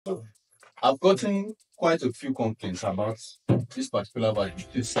I've gotten quite a few complaints about this particular battery,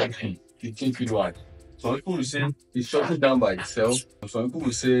 this 15 kilowatt. Some people will say it's shutting down by itself. Some people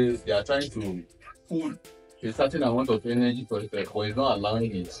will say they are trying to pull a certain amount of energy for it, but it's not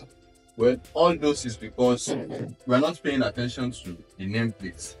allowing it. Well, all those is because we're not paying attention to the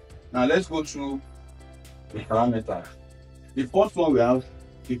nameplates. Now let's go through the parameters. The first one we have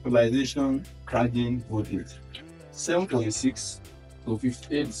equalization charging voltage, 7.6 to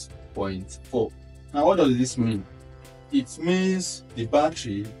 58.4. Now what does this mean? It means the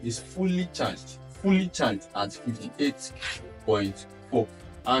battery is fully charged at 58.4.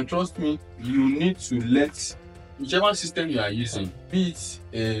 And trust me, you need to let whichever system you are using, be it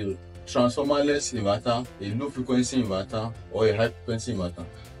a transformerless inverter, a low frequency inverter, or a high frequency inverter,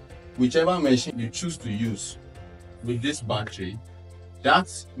 whichever machine you choose to use with this battery, that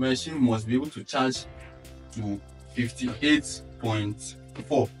machine must be able to charge to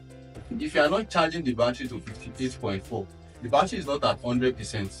 58.4. If you are not charging the battery to 58.4, the battery is not at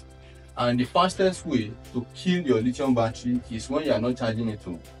 100%. And the fastest way to kill your lithium battery is when you are not charging it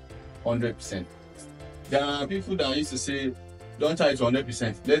to 100%. There are people that used to say, don't charge to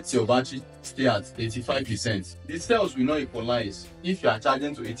 100%, let your battery stay at 85%. The cells will not equalize if you are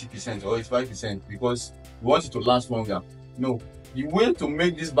charging to 80% or 85% because you want it to last longer. No, the way to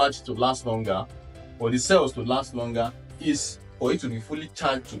make this battery to last longer, or the cells to last longer, is for it to be fully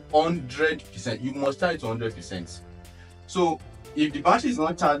charged to 100%. You must charge to 100%. So if the battery is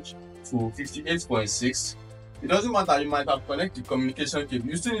not charged to 58.6, it doesn't matter, you might have connected the communication cable.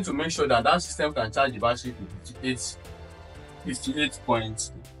 You still need to make sure that that system can charge the battery to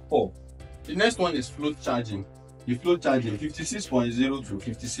 58.4. The next one is float charging. The float charging 56.0 to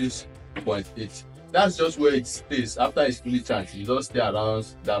 56.8. That's just where it stays after it's fully charged. You just stay around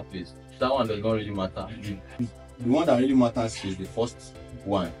that place. That one does not really matter. The one that really matters is the first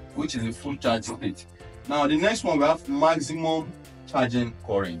one, which is the full charge state. Now the next one we have maximum charging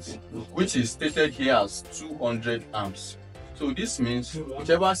current, which is stated here as 200 amps. So this means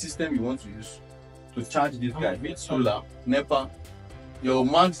whichever system you want to use to charge this guy, be it solar, NEPA, your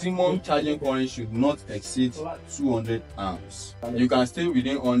maximum charging current should not exceed 200 amps. You can stay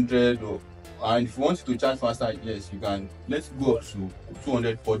within 100, and if you want to charge faster, yes, you can. Let's go up to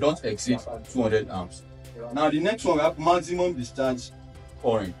 200, but don't exceed 200 amps. Now the next one we have maximum discharge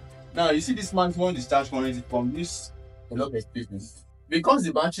current. Now you see this maximum discharge current is from this a lot of business. Because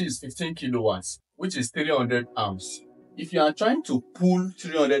the battery is 15 kilowatts, which is 300 amps. If you are trying to pull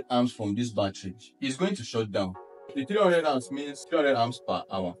 300 amps from this battery, it's going to shut down. The 300 amps means 300 amps per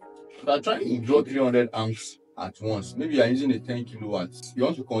hour. If you are trying to draw 300 amps at once, maybe you are using a 10 kilowatts, you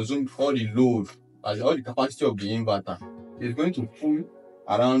want to consume all the load, all the capacity of the inverter, it's going to pull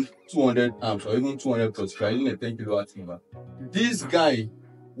around 200 amps or even 200 plus if you are using a 10 kilowatt inverter. This guy,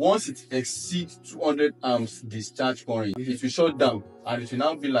 once it exceeds 200 amps discharge current, it will shut down and it will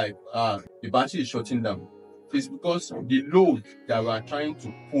now be like, the battery is shutting down. It's because the load that we are trying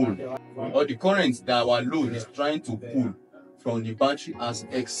to pull, or the current that our load is trying to pull from the battery has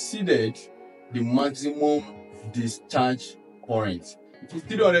exceeded the maximum discharge current. It is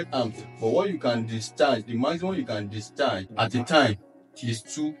 300 amps, but what you can discharge, the maximum you can discharge at a time is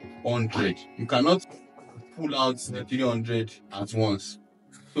 200. You cannot pull out the 300 at once.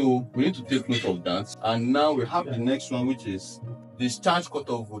 So we need to take note of that. And now we have the next one, which is discharge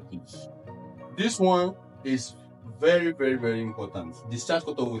cutoff voltage. This one is very, very, very important. Discharge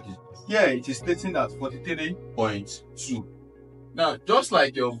cutoff voltage. Here it is stating at 43.2. Now, just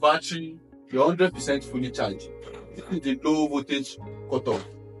like your battery, you're 100% fully charged. This is the low voltage cutoff.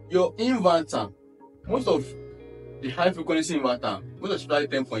 Your inverter, most of the high frequency inverter, most especially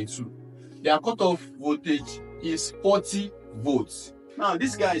 10.2, their cutoff voltage is 40 volts. Now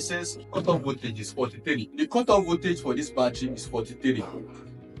this guy says cutoff voltage is 43. The cutoff voltage for this battery is 43.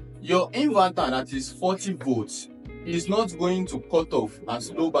 Your inverter that is 40 volts is not going to cut off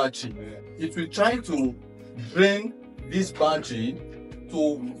as low battery. It will try to drain this battery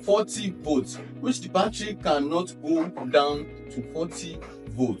to 40 volts, which the battery cannot go down to 40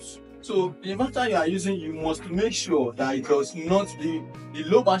 volts. So the inverter you are using, you must make sure that it does not, the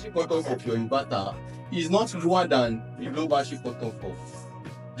low battery cutoff of your inverter is not lower than the low battery cutoff of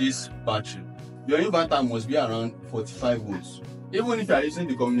this battery. Your inverter must be around 45 volts. Even if you are using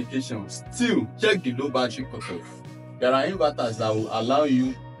the communication, still check the low battery cutoff. There are inverters that will allow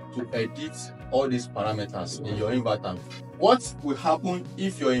you to edit all these parameters in your inverter. What will happen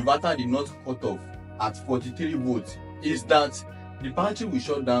if your inverter did not cut off at 43 volts is that the battery will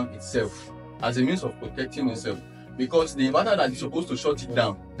shut down itself as a means of protecting itself, because the inverter that is supposed to shut it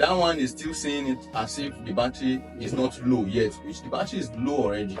down, that one is still saying it as if the battery is not low yet, which the battery is low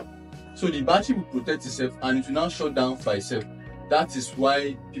already. So the battery will protect itself and it will now shut down by itself. That is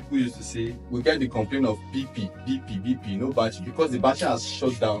why people used to say we get the complaint of BP, no battery, because the battery has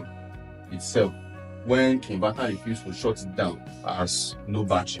shut down itself when inverter refuses to shut it down as no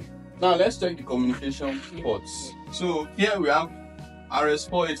battery. Now let's check the communication ports. So here we have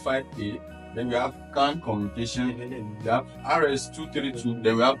RS485A, then we have CAN communication, we have RS232,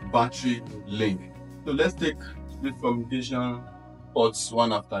 then we have battery link. So let's take this communication ports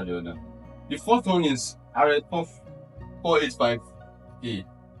one after the other. The first one is RS485A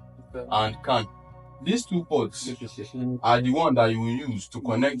and CAN. These two ports are the one that you will use to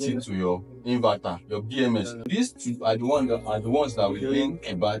connect it to your inverter, your BMS. These two are the ones that will link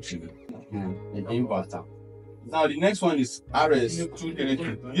a battery to the inverter. Now the next one is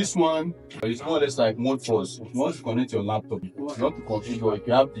RS232. This one is more or less like mode force. If you want to connect your laptop, you want to configure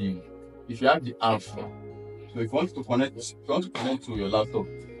if you have the app. So if you want to connect to your laptop,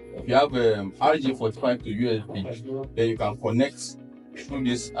 if you have RJ45 to USB, then you can connect through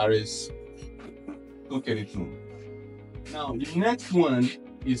this RS232. Now the next one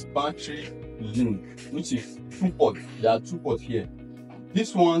is battery link, which is 2 ports. There are 2 ports here.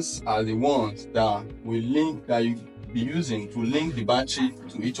 These ones are the ones that you'll be using to link the battery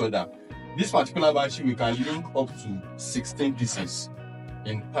to each other. This particular battery we can link up to 16 pieces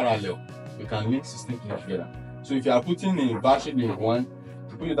in parallel. We can link 16 pieces together. So if you are putting in battery link 1,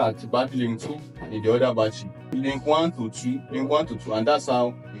 you put it at battery link 2 in the other battery. Link 1 to 2, and that's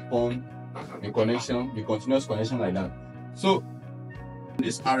how you form the connection, the continuous connection like that. So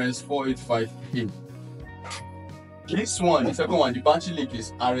this RS485A. This one, the second one, the battery link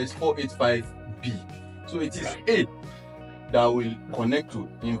is RS485B. So it is A that will connect to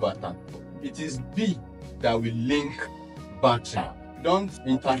inverter. It is B that will link battery. Don't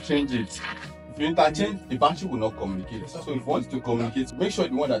interchange it. If you interchange, the battery will not communicate. So if you want to communicate, make sure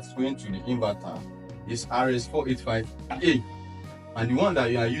the one that's going to the inverter is RS485A. And the one that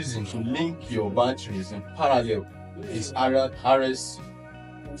you are using to link your batteries in parallel is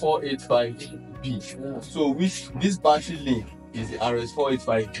RS485B. So this battery link is the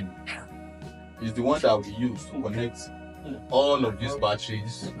RS485B. Is the one that we use to connect all of these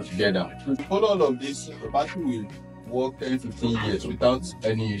batteries together. To follow all of this, the battery will work 10 to 15 years without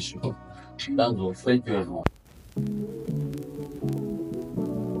any issue. That's all. Thank you everyone.